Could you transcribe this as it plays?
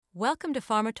Welcome to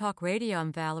Pharma Talk Radio.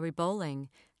 I'm Valerie Bowling.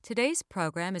 Today's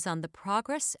program is on the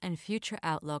progress and future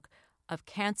outlook of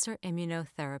cancer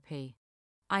immunotherapy.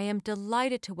 I am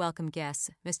delighted to welcome guests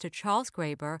Mr. Charles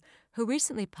Graeber, who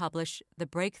recently published The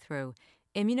Breakthrough,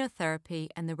 Immunotherapy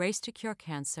and the Race to Cure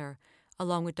Cancer,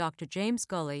 along with Dr. James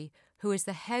Gulley, who is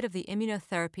the head of the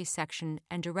Immunotherapy Section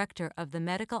and Director of the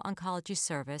Medical Oncology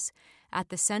Service at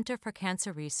the Center for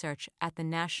Cancer Research at the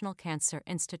National Cancer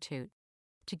Institute.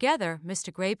 Together,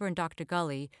 Mr. Graeber and Dr.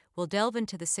 Gulley will delve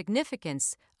into the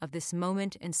significance of this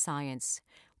moment in science,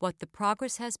 what the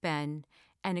progress has been,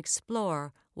 and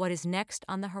explore what is next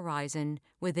on the horizon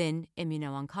within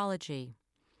immuno-oncology.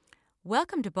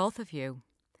 Welcome to both of you.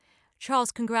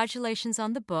 Charles, congratulations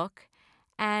on the book.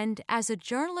 And as a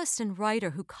journalist and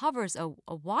writer who covers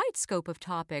a wide scope of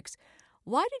topics,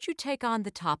 why did you take on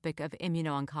the topic of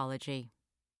immuno-oncology?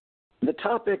 The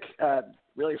topic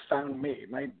really found me.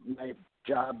 My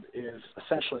job is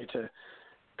essentially to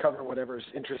cover whatever's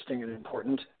interesting and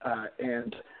important,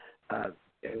 and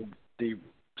the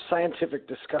scientific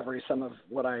discovery, some of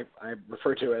what I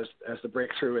refer to as the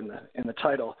breakthrough in the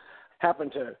title,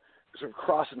 happened to sort of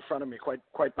cross in front of me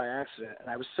quite by accident, and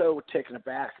I was so taken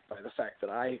aback by the fact that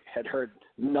I had heard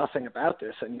nothing about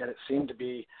this, and yet it seemed to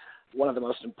be one of the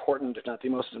most important, if not the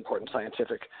most important,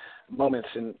 scientific moments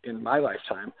in my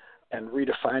lifetime, and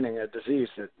redefining a disease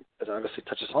that obviously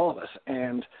touches all of us.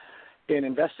 And in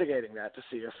investigating that to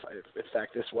see if in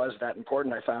fact this was that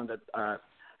important, I found that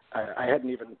I hadn't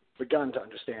even begun to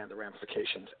understand the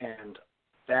ramifications, and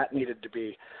that needed to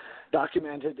be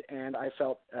documented and I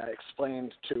felt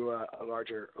explained to a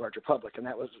larger public. And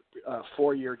that was a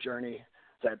 4-year journey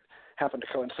that happened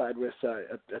to coincide with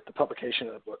at the publication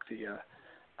of the book,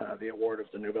 the award of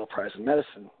the Nobel Prize in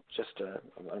Medicine just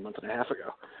about a month and a half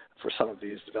ago for some of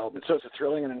these developments. So it's a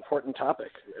thrilling and important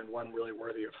topic, and one really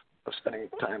worthy of spending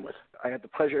time with. I had the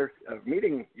pleasure of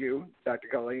meeting you, Dr.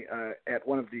 Gulley, at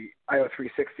one of the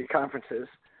IO360 conferences.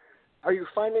 Are you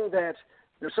finding that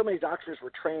so many doctors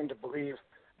were trained to believe,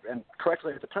 and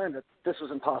correctly at the time, that this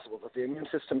was impossible, that the immune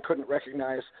system couldn't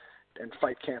recognize and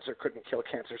fight cancer, couldn't kill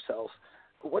cancer cells?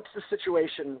 What's the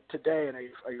situation today, and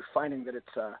are you finding that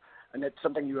it's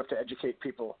something you have to educate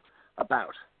people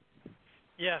about?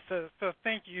 Yeah, so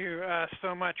thank you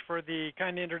so much for the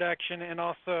kind introduction, and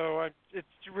also it's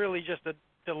really just a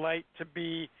delight to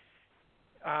be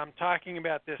talking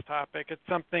about this topic. It's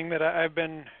something that I've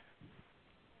been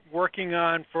working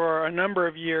on for a number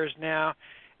of years now,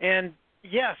 and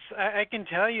yes, I can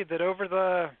tell you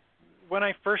that when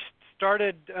I first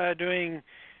started doing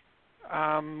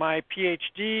my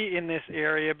PhD in this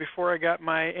area, before I got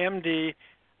my MD,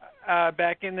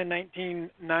 back in the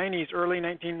 1990s, early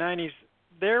 1990s,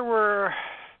 there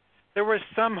was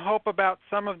some hope about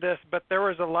some of this, but there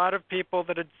was a lot of people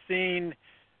that had seen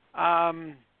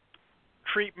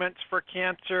treatments for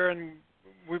cancer, and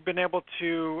we've been able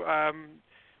to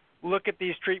look at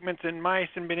these treatments in mice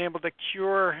and been able to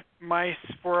cure mice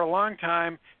for a long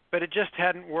time, but it just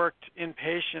hadn't worked in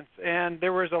patients. And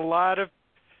there was a lot of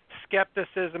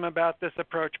skepticism about this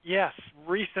approach. Yes,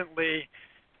 recently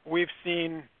we've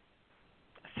seen,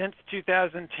 since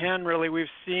 2010 really, we've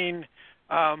seen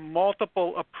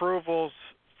multiple approvals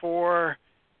for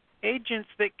agents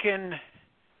that can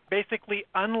basically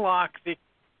unlock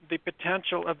the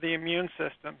potential of the immune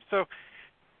system. So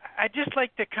I'd just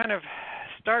like to kind of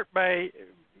start by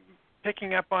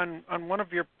picking up on one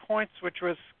of your points, which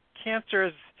was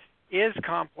cancer is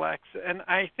complex. And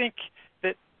I think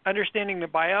that understanding the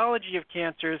biology of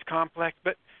cancer is complex,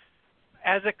 but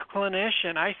as a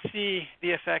clinician, I see the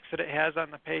effects that it has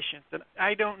on the patients. And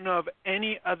I don't know of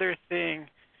any other thing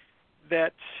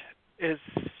that is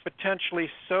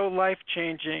potentially so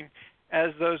life-changing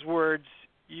as those words,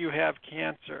 "you have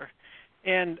cancer."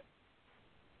 And,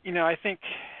 I think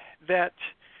that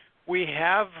we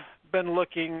have been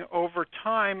looking over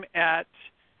time at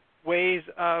ways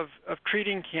of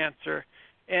treating cancer.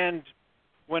 And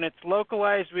when it's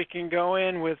localized, we can go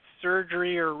in with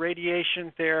surgery or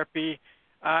radiation therapy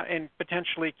and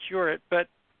potentially cure it. But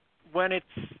when it's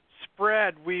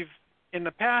spread, we've in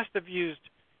the past have used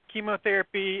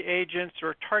chemotherapy agents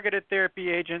or targeted therapy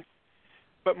agents,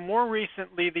 but more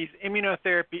recently these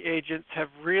immunotherapy agents have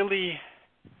really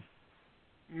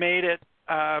made it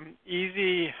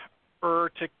easier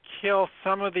to kill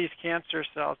some of these cancer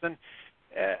cells.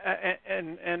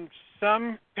 And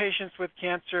some patients with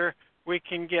cancer, we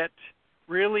can get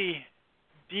really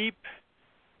deep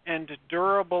and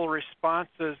durable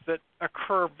responses that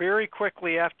occur very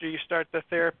quickly after you start the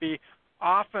therapy,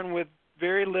 often with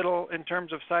very little in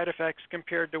terms of side effects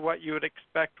compared to what you would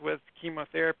expect with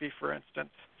chemotherapy, for instance.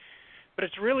 But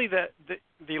it's really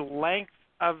the length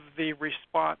of the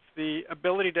response, the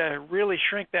ability to really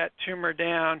shrink that tumor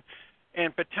down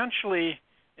and potentially,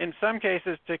 in some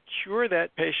cases, to cure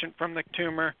that patient from the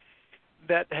tumor,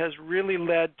 that has really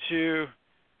led to,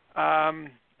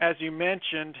 as you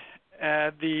mentioned,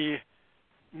 the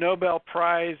Nobel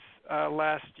Prize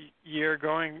last year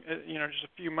going, just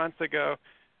a few months ago,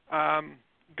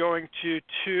 going to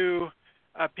two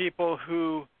people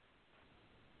who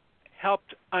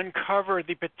helped uncover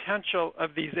the potential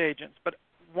of these agents. But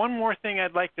one more thing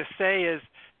I'd like to say is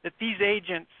that these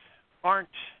agents aren't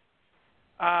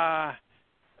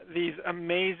these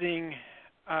amazing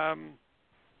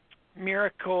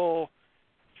miracle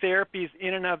therapies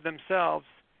in and of themselves.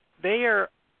 They are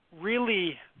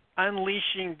really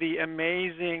unleashing the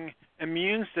amazing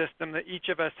immune system that each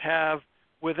of us have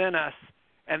within us,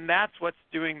 and that's what's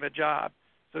doing the job.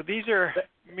 So these are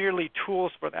merely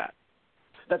tools for that.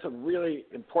 That's a really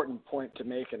important point to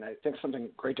make, and I think something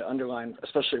great to underline,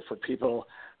 especially for people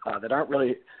that aren't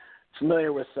really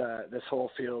familiar with this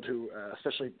whole field, who,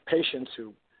 especially patients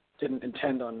who didn't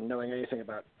intend on knowing anything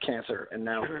about cancer and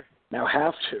now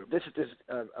have to. This is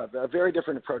a very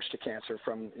different approach to cancer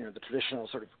from the traditional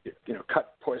sort of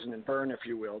cut, poison, and burn, if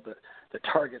you will, that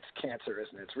targets cancer,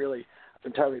 isn't it? It's really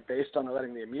entirely based on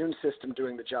letting the immune system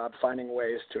doing the job, finding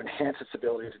ways to enhance its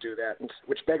ability to do that, and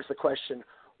which begs the question,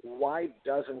 why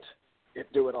doesn't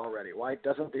it do it already? Why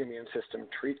doesn't the immune system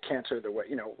treat cancer the way,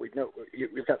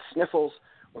 we've got sniffles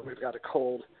when we've got a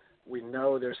cold. We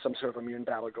know there's some sort of immune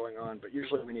battle going on, but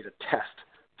usually we need a test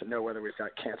to know whether we've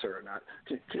got cancer or not.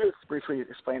 Can you briefly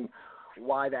explain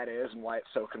why that is and why it's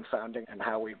so confounding and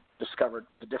how we discovered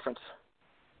the difference?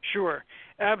 Sure,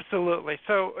 absolutely.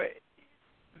 So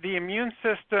the immune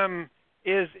system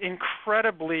is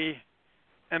incredibly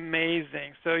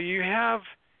amazing. So you have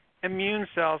immune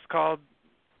cells called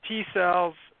T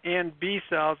cells and B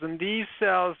cells, and these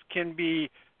cells can be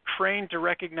trained to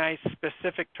recognize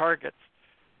specific targets.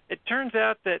 It turns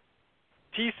out that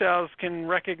T cells can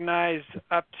recognize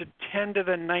up to 10 to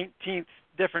the 19th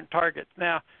different targets.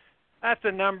 Now, that's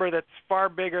a number that's far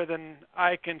bigger than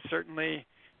I can certainly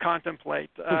contemplate.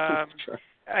 Sure.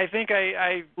 I think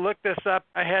I looked this up.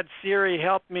 I had Siri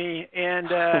help me, and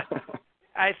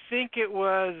I think it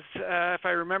was, if I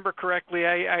remember correctly,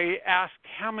 I asked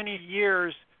how many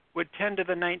years would 10 to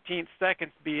the 19th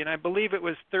seconds be, and I believe it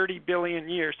was 30 billion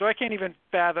years. So I can't even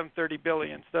fathom 30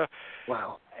 billion. So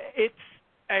wow. It's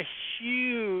a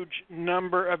huge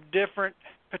number of different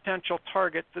potential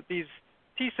targets that these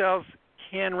T cells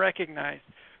can recognize.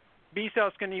 B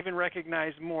cells can even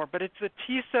recognize more, but it's the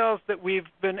T cells that we've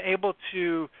been able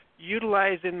to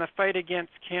utilize in the fight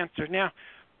against cancer. Now,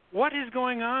 what is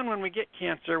going on when we get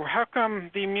cancer? How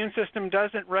come the immune system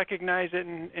doesn't recognize it,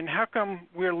 and how come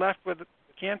we're left with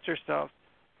cancer cells?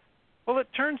 Well, it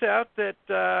turns out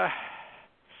that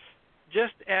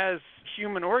just as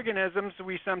human organisms,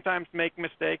 we sometimes make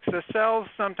mistakes. The cells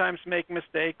sometimes make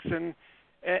mistakes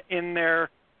in their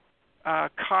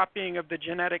copying of the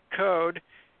genetic code,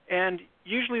 and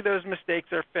usually those mistakes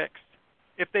are fixed.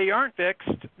 If they aren't fixed,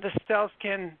 the cells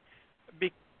can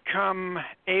become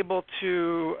able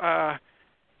to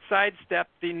sidestep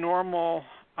the normal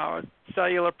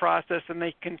cellular process, and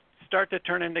they can start to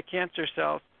turn into cancer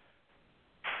cells.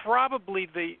 Probably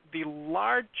the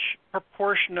large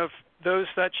proportion of those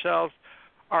such cells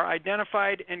are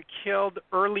identified and killed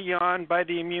early on by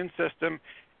the immune system,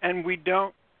 and we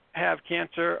don't have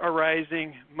cancer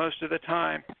arising most of the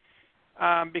time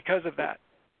because of that.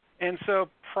 And so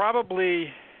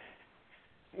probably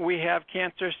we have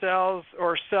cancer cells,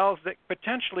 or cells that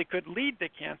potentially could lead to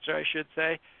cancer, I should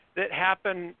say, that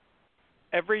happen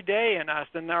every day in us,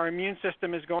 and our immune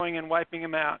system is going and wiping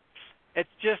them out. It's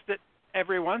just that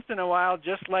every once in a while,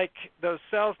 just like those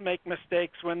cells make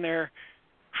mistakes when they're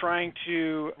trying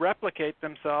to replicate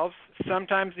themselves,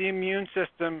 sometimes the immune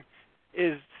system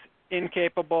is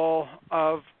incapable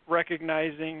of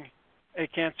recognizing a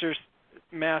cancer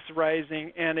mass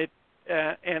rising,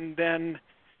 and then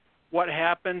what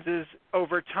happens is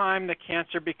over time the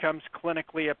cancer becomes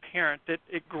clinically apparent.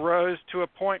 It grows to a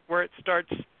point where it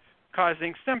starts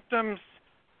causing symptoms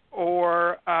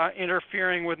or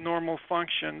interfering with normal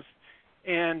functions,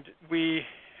 and we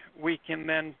can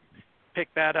then pick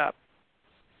that up.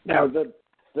 Now,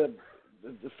 the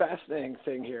fascinating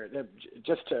thing here,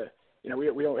 just to,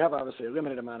 we have obviously a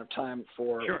limited amount of time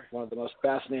for Sure. one of the most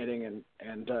fascinating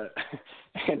and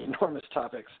enormous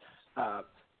topics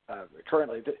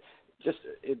currently.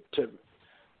 To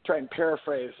try and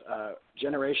paraphrase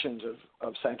generations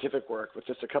of scientific work with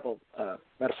just a couple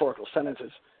metaphorical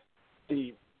sentences,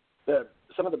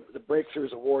 some of the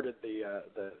breakthroughs awarded the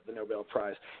Nobel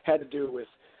Prize had to do with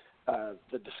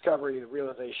the discovery, the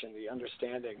realization, the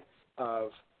understanding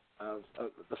of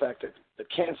the fact that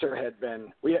cancer had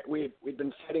been, we'd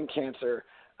been fighting cancer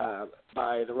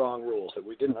by the wrong rules, that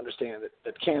we didn't understand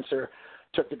that cancer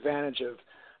took advantage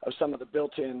of some of the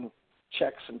built-in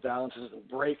checks and balances and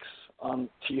brakes on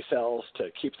T cells to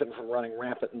keep them from running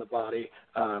rampant in the body.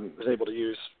 Was able to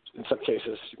use, in some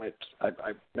cases, I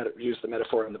use the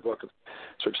metaphor in the book of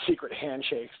sort of secret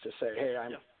handshakes to say, hey,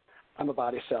 I'm a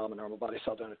body cell, I'm a normal body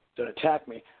cell, don't attack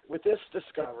me. With this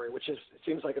discovery, which it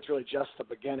seems like it's really just the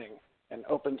beginning and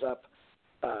opens up,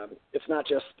 it's not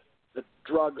just the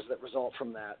drugs that result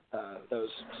from that, those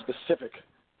specific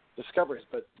discoveries,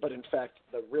 but in fact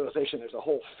the realization there's a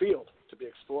whole field to be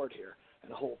explored here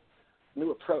and a whole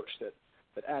new approach that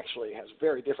actually has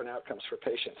very different outcomes for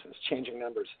patients and is changing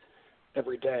numbers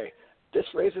every day. This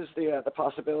raises the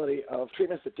possibility of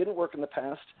treatments that didn't work in the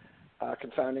past,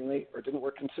 confoundingly, or didn't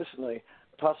work consistently,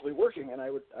 possibly working, and I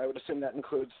would assume that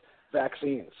includes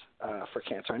vaccines for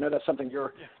cancer. I know that's something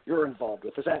you're involved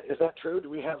with. Is that true? Do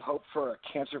we have hope for a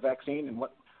cancer vaccine, and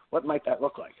what might that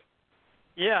look like?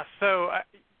 Yeah, so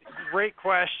great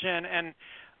question, and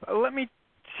let me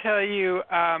tell you,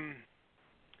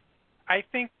 I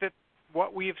think that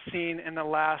what we've seen in the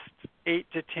last 8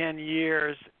 to 10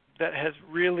 years that has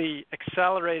really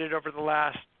accelerated over the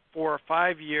last 4 or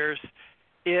 5 years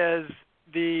is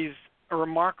these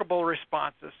remarkable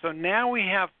responses. So now we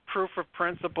have proof of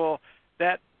principle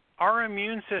that our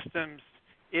immune systems,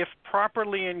 if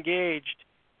properly engaged,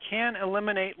 can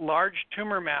eliminate large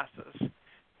tumor masses.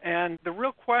 And the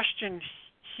real question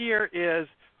here is,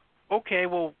 okay,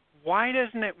 well, why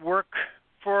doesn't it work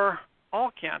for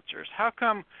all cancers? How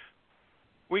come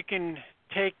we can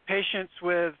take patients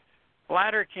with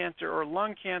bladder cancer or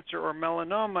lung cancer or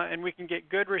melanoma and we can get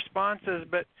good responses,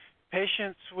 but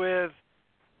patients with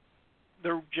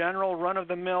the general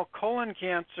run-of-the-mill colon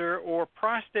cancer or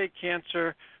prostate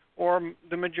cancer or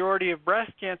the majority of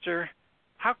breast cancer,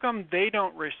 how come they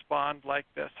don't respond like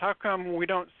this? How come we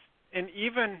don't? And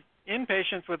even in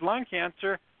patients with lung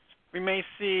cancer, we may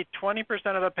see 20%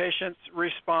 of the patients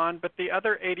respond, but the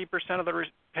other 80% of the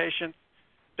patients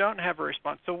don't have a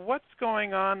response. So what's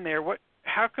going on there?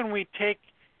 How can we take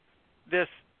this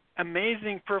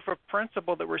amazing proof of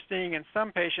principle that we're seeing in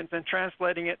some patients and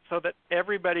translating it so that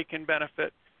everybody can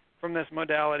benefit from this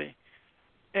modality?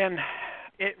 And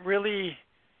it really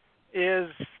is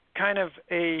kind of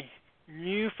a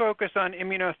new focus on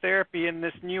immunotherapy, and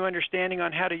this new understanding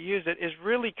on how to use it is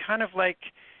really kind of like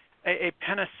a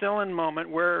penicillin moment,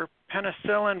 where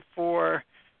penicillin for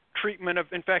treatment of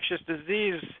infectious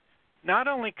disease not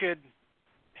only could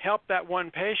help that one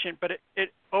patient, but it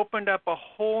opened up a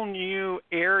whole new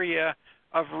area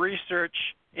of research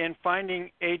in finding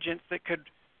agents that could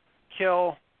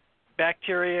kill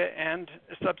bacteria and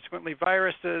subsequently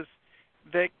viruses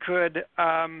that could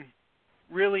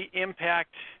really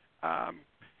impact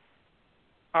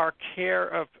our care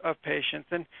of patients.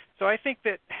 And so I think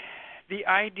that the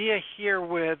idea here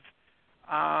with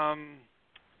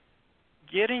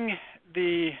getting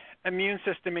the immune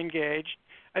system engaged,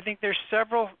 I think there's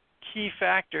several key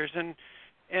factors,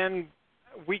 and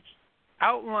we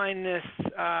outline this.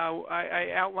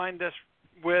 I outlined this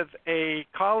with a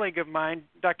colleague of mine,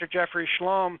 Dr. Jeffrey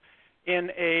Schlom, in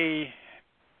a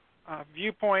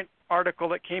Viewpoint article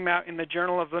that came out in the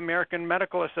Journal of the American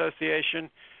Medical Association,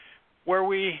 where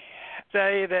we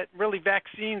say that really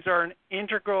vaccines are an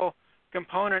integral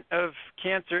component of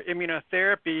cancer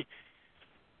immunotherapy,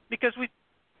 because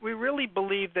we really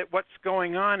believe that what's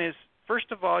going on is,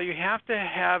 first of all, you have to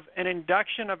have an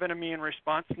induction of an immune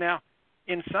response. Now,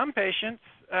 in some patients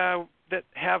that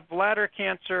have bladder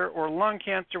cancer or lung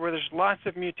cancer where there's lots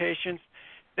of mutations,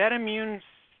 that immune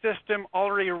system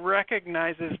already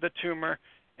recognizes the tumor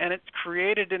and it's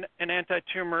created an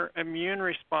anti-tumor immune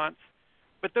response.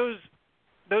 But those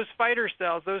fighter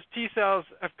cells, those T cells,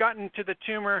 have gotten to the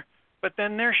tumor, but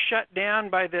then they're shut down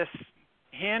by this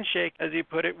handshake, as you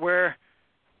put it, where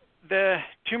the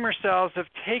tumor cells have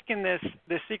taken this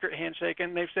secret handshake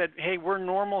and they've said, hey, we're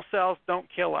normal cells, don't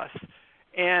kill us.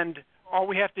 And all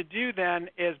we have to do then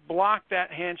is block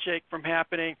that handshake from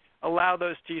happening, allow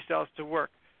those T cells to work.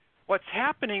 What's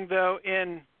happening, though,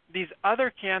 in these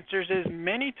other cancers is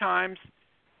many times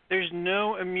there's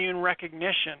no immune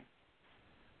recognition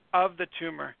of the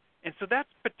tumor. And so that's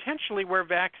potentially where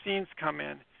vaccines come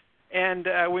in. And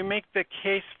we make the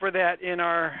case for that in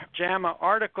our JAMA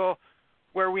article,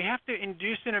 where we have to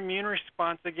induce an immune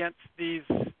response against these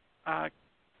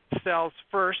cells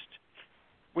first.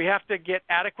 We have to get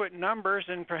adequate numbers,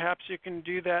 and perhaps you can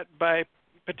do that by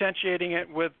potentiating it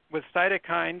with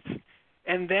cytokines.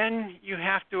 And then you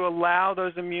have to allow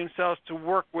those immune cells to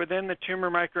work within the tumor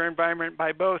microenvironment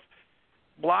by both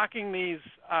blocking these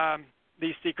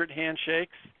secret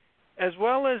handshakes, as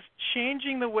well as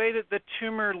changing the way that the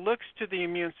tumor looks to the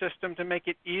immune system to make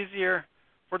it easier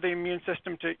for the immune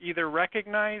system to either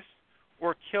recognize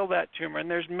or kill that tumor. And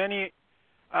there's many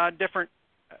different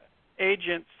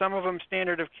agents, some of them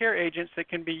standard of care agents, that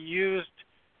can be used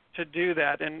to do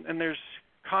that. And there's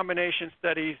combination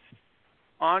studies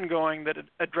ongoing that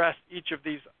address each of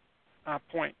these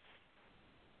points.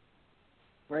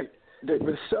 Right.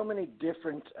 There's so many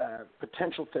different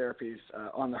potential therapies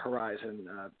on the horizon,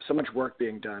 so much work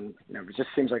being done. It just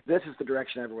seems like this is the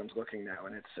direction everyone's looking now,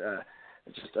 and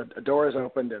it's just a door is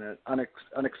opened and an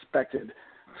unexpected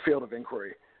field of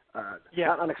inquiry.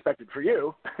 Not unexpected for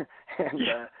you,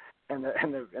 and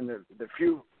the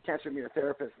few cancer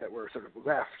immunotherapists that were sort of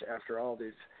left after all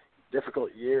these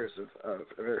difficult years of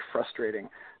very frustrating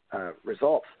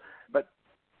results. But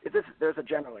there's a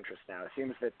general interest now. It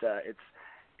seems that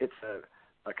it's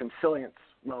a consilience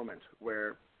moment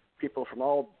where people from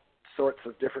all sorts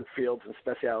of different fields and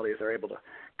specialities are able to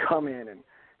come in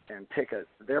and take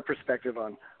their perspective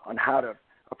on how to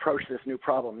approach this new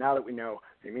problem now that we know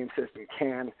the immune system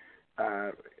can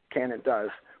and does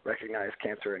recognize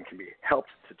cancer and can be helped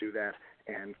to do that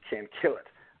and can kill it.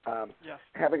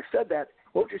 Having said that,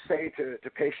 what would you say to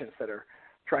patients that are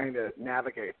trying to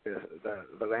navigate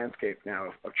the landscape now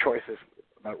of choices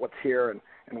about what's here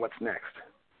and what's next?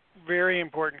 Very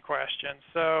important question.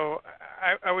 So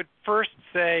I would first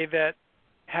say that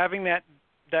having that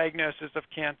diagnosis of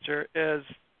cancer is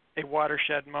a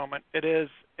watershed moment. It is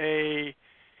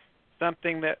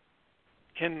something that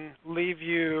can leave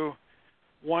you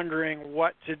wondering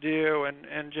what to do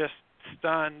and just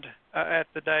stunned at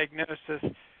the diagnosis.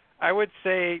 I would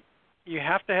say you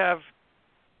have to have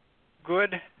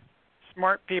good,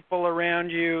 smart people around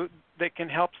you that can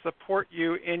help support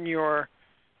you in your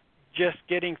just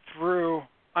getting through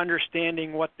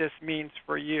understanding what this means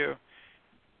for you.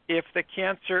 If the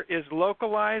cancer is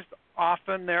localized,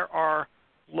 often there are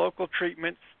local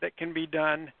treatments that can be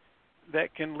done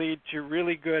that can lead to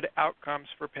really good outcomes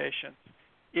for patients.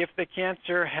 If the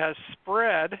cancer has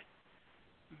spread,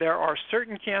 there are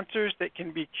certain cancers that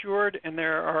can be cured, and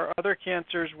there are other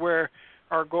cancers where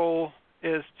our goal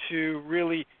is to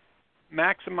really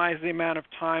maximize the amount of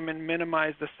time and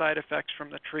minimize the side effects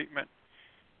from the treatment.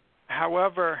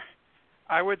 However,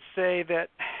 I would say that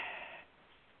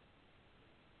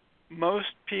most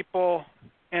people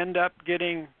end up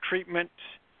getting treatment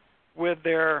with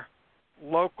their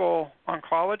local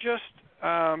oncologist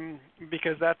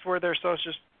because that's where their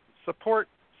social support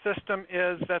system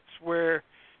is. That's where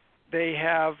they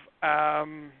have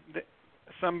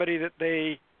somebody that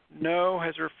they know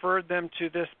has referred them to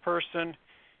this person.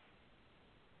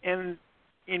 And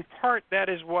in part, that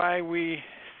is why we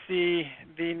see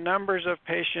the numbers of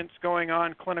patients going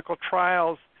on clinical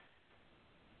trials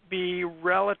be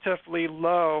relatively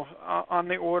low, on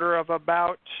the order of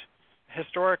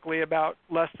historically about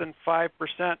less than 5%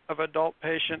 of adult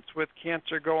patients with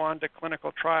cancer go on to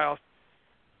clinical trials.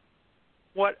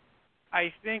 What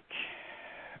I think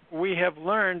we have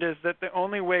learned is that the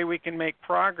only way we can make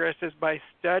progress is by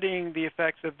studying the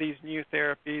effects of these new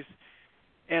therapies.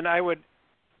 And I would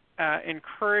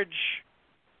encourage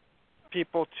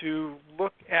people to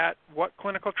look at what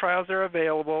clinical trials are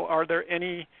available. Are there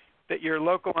any that your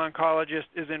local oncologist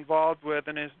is involved with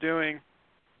and is doing?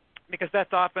 Because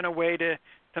that's often a way to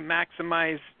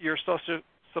maximize your social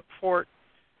support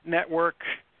network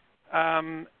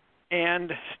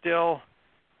and still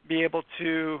be able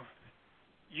to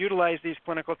utilize these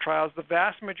clinical trials. The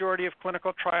vast majority of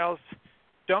clinical trials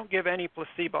don't give any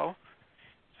placebo,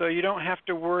 so you don't have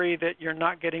to worry that you're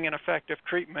not getting an effective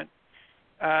treatment.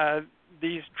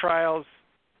 These trials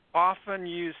often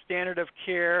use standard of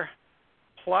care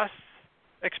plus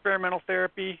experimental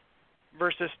therapy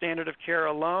versus standard of care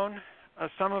alone.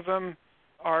 Some of them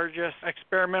are just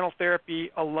experimental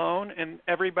therapy alone, and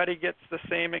everybody gets the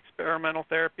same experimental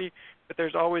therapy, but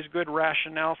there's always good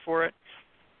rationale for it.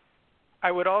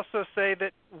 I would also say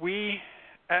that we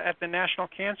at the National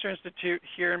Cancer Institute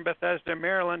here in Bethesda,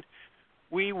 Maryland,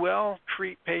 we will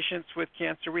treat patients with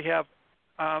cancer. We have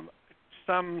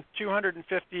some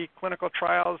 250 clinical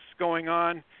trials going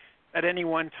on at any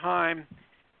one time,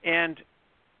 and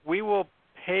we will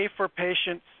pay for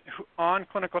patients on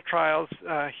clinical trials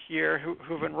here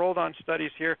who've enrolled on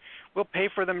studies here. We'll pay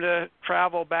for them to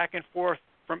travel back and forth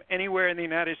from anywhere in the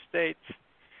United States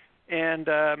and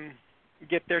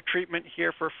get their treatment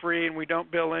here for free, and we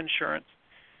don't bill insurance.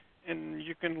 And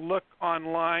you can look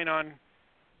online on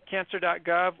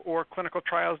cancer.gov or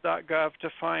clinicaltrials.gov to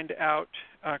find out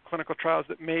clinical trials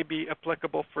that may be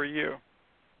applicable for you.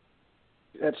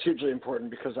 That's hugely important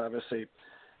because obviously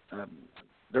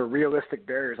there are realistic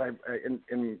barriers.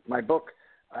 In my book,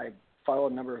 I follow a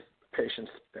number of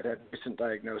patients that had recent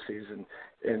diagnoses, and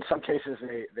in some cases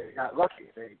they got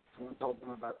lucky. Someone told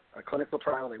them about a clinical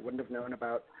trial they wouldn't have known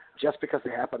about just because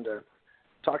they happened to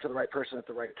talk to the right person at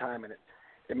the right time, and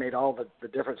it made all the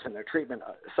difference in their treatment.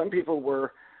 Some people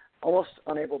were almost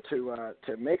unable to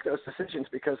make those decisions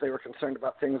because they were concerned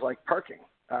about things like parking.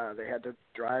 They had to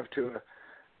drive to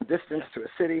a distance to a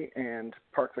city and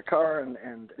park the car,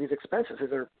 and these expenses,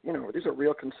 these are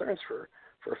real concerns for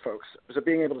folks. So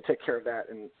being able to take care of that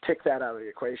and take that out of the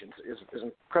equation is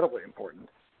incredibly important.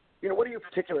 What are you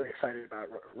particularly excited about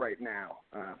right now?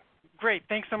 Great.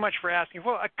 Thanks so much for asking.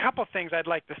 Well, a couple things I'd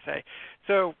like to say.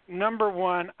 So, number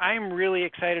one, I'm really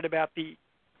excited about the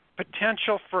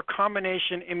potential for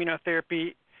combination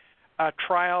immunotherapy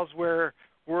trials where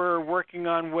we're working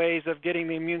on ways of getting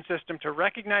the immune system to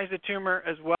recognize the tumor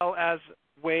as well as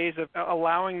ways of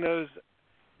allowing those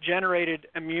generated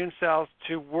immune cells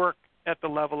to work at the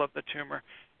level of the tumor.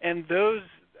 And those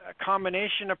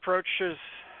combination approaches,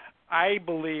 I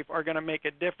believe, are going to make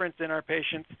a difference in our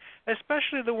patients,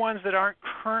 especially the ones that aren't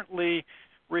currently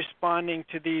responding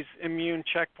to these immune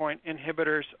checkpoint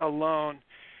inhibitors alone.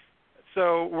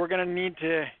 So we're going to need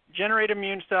to generate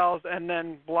immune cells and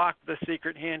then block the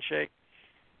secret handshake.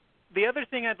 The other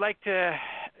thing I'd like to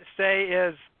say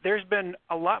is there's been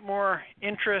a lot more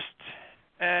interest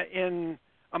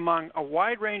among a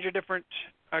wide range of different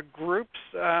groups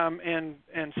and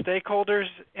stakeholders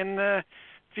in the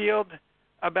field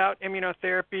about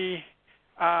immunotherapy,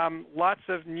 lots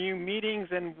of new meetings,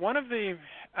 and one of the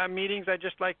meetings I'd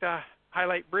just like to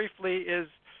highlight briefly is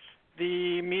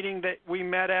the meeting that we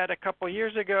met at a couple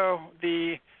years ago,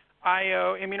 the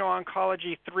IO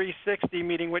Immuno-oncology 360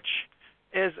 meeting, which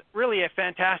is really a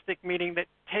fantastic meeting that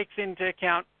takes into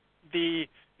account the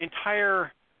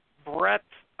entire breadth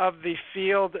of the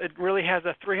field. It really has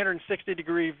a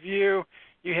 360-degree view.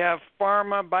 You have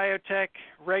pharma, biotech,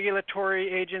 regulatory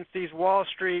agencies, Wall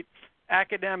Street,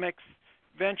 academics,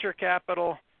 venture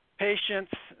capital,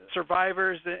 patients,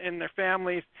 survivors and their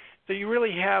families. So you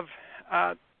really have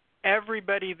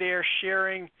everybody there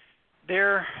sharing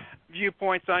their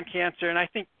viewpoints on cancer. And I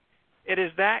think it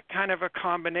is that kind of a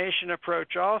combination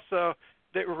approach also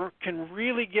that can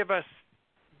really give us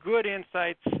good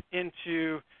insights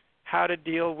into how to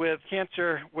deal with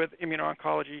cancer with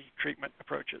immuno-oncology treatment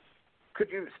approaches. Could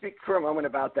you speak for a moment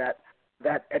about that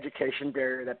education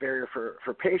barrier, that barrier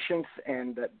for patients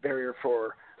and that barrier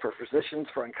for physicians,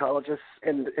 for oncologists?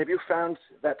 And have you found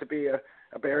that to be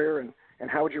a barrier, and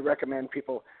how would you recommend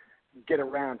people get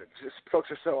around it? Just, folks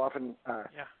are so often,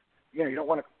 you don't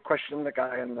want to question the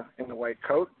guy in the white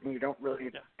coat, and you don't really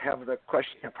have the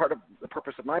question. Part of the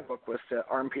purpose of my book was to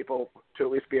arm people to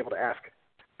at least be able to ask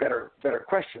better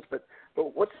questions. But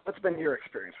what's been your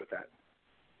experience with that?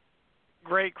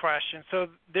 Great question. So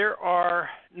there are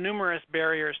numerous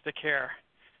barriers to care.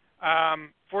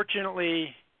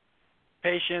 Fortunately,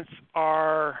 patients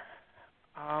are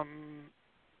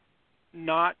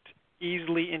not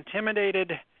easily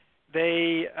intimidated.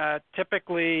 They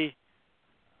typically,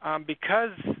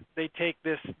 because they take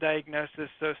this diagnosis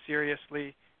so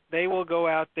seriously, they will go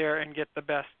out there and get the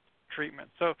best treatment.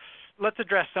 So let's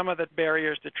address some of the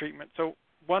barriers to treatment. So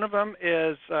one of them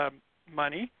is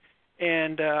money.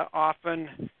 And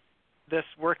often this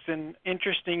works in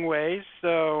interesting ways.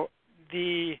 So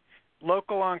the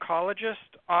local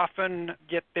oncologists often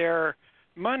get their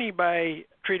money by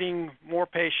treating more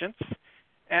patients.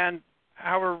 And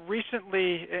however,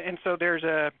 recently, and so there's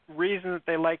a reason that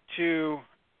they like to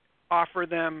offer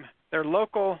them their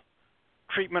local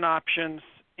treatment options.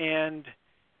 And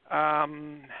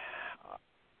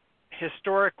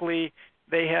historically,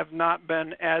 they have not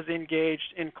been as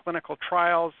engaged in clinical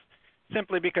trials,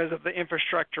 simply because of the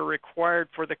infrastructure required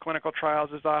for the clinical trials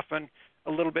is often a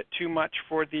little bit too much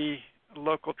for the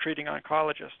local treating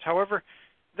oncologist. However,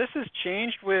 this has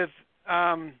changed with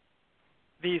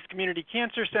these community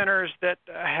cancer centers that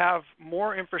have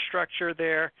more infrastructure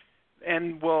there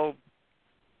and will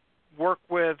work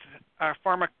with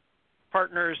pharma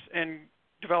partners and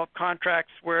develop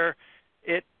contracts where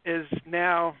it is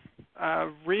now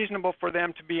reasonable for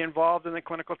them to be involved in the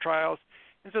clinical trials.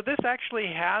 And so this actually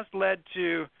has led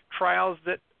to trials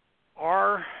that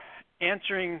are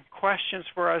answering questions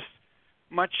for us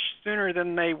much sooner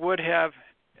than they would have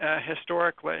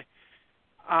historically.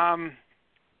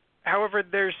 However,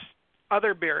 there's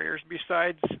other barriers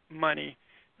besides money.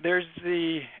 There's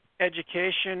the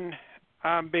education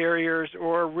barriers,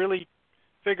 or really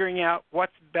figuring out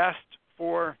what's best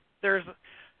for. There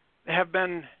have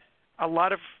been a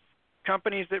lot of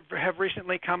companies that have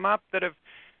recently come up that have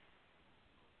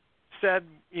said,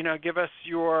 give us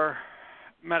your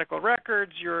medical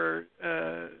records, your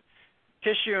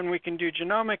tissue, and we can do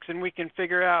genomics, and we can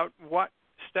figure out what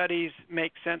studies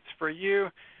make sense for you.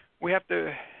 We have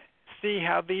to see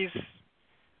how these,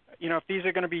 if these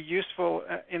are going to be useful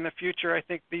in the future. I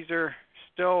think these are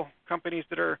still companies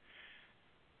that are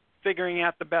figuring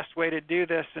out the best way to do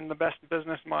this and the best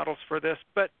business models for this.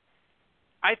 But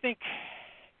I think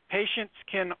patients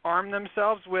can arm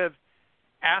themselves with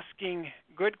asking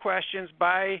good questions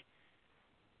by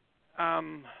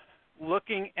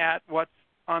looking at what's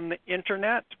on the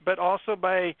internet, but also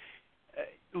by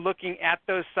looking at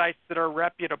those sites that are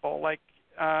reputable, like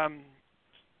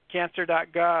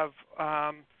cancer.gov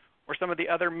or some of the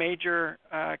other major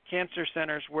cancer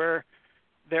centers where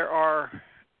there are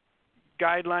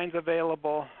guidelines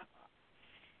available.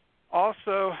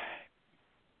 Also,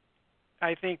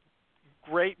 I think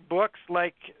great books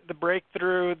like The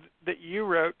Breakthrough that you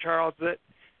wrote, Charles, that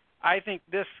I think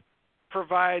this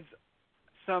provides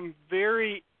some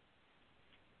very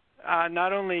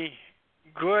not only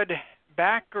good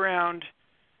background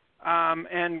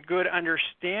and good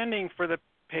understanding for the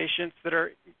patients that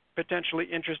are potentially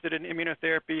interested in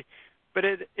immunotherapy, but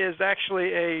it is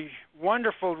actually a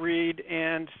wonderful read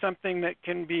and something that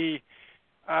can be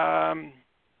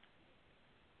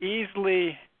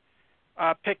easily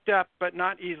picked up but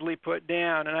not easily put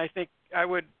down. And I think I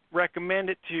would recommend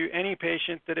it to any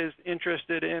patient that is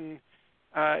interested in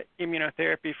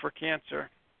immunotherapy for cancer.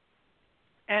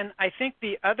 And I think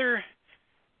the other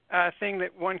thing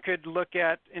that one could look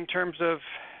at in terms of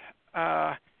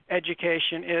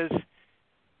education is,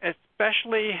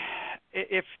 especially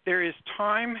if there is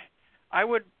time, I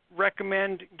would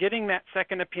recommend getting that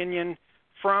second opinion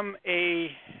from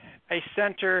a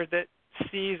center that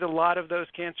sees a lot of those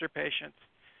cancer patients.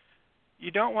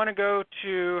 You don't want to go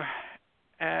to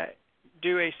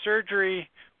do a surgery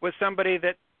with somebody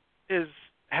that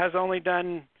has only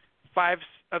done 5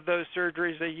 of those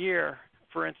surgeries a year,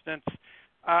 for instance.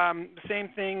 The same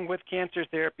thing with cancer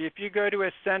therapy. If you go to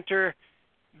a center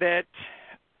that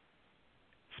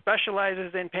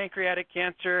specializes in pancreatic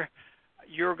cancer,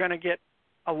 you're going to get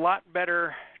a lot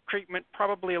better treatment,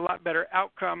 probably a lot better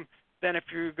outcome than if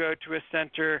you go to a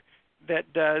center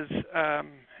that does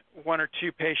 1 or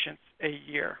 2 patients a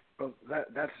year. Well,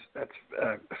 that's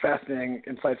fascinating,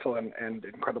 insightful, and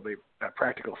incredibly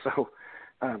practical. So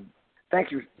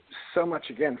thank you so much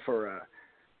again for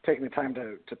taking the time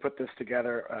to put this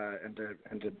together and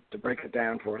to break it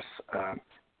down for us,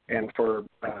 and for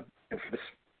this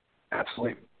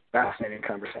absolutely fascinating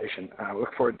conversation. I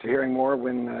look forward to hearing more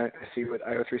when I see you at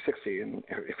IO360 in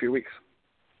a few weeks.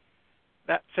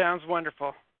 That sounds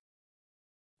wonderful.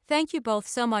 Thank you both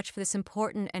so much for this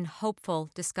important and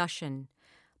hopeful discussion.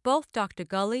 Both Dr.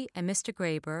 Gulley and Mr.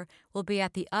 Graeber will be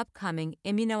at the upcoming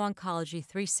Immuno-Oncology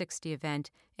 360 event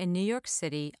in New York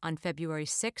City on February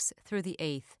 6th through the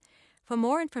 8th. For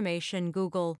more information,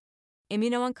 Google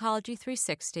Immuno-Oncology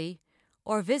 360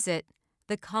 or visit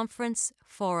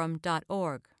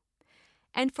theconferenceforum.org.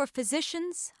 And for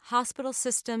physicians, hospital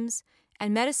systems,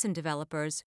 and medicine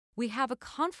developers, we have a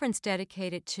conference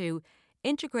dedicated to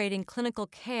integrating clinical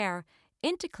care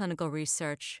into clinical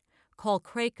research called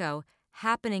CRACO,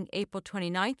 happening April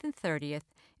 29th and 30th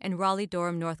in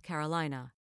Raleigh-Durham, North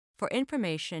Carolina. For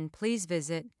information, please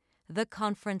visit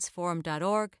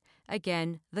theconferenceforum.org.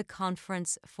 Again,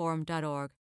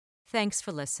 theconferenceforum.org. Thanks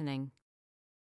for listening.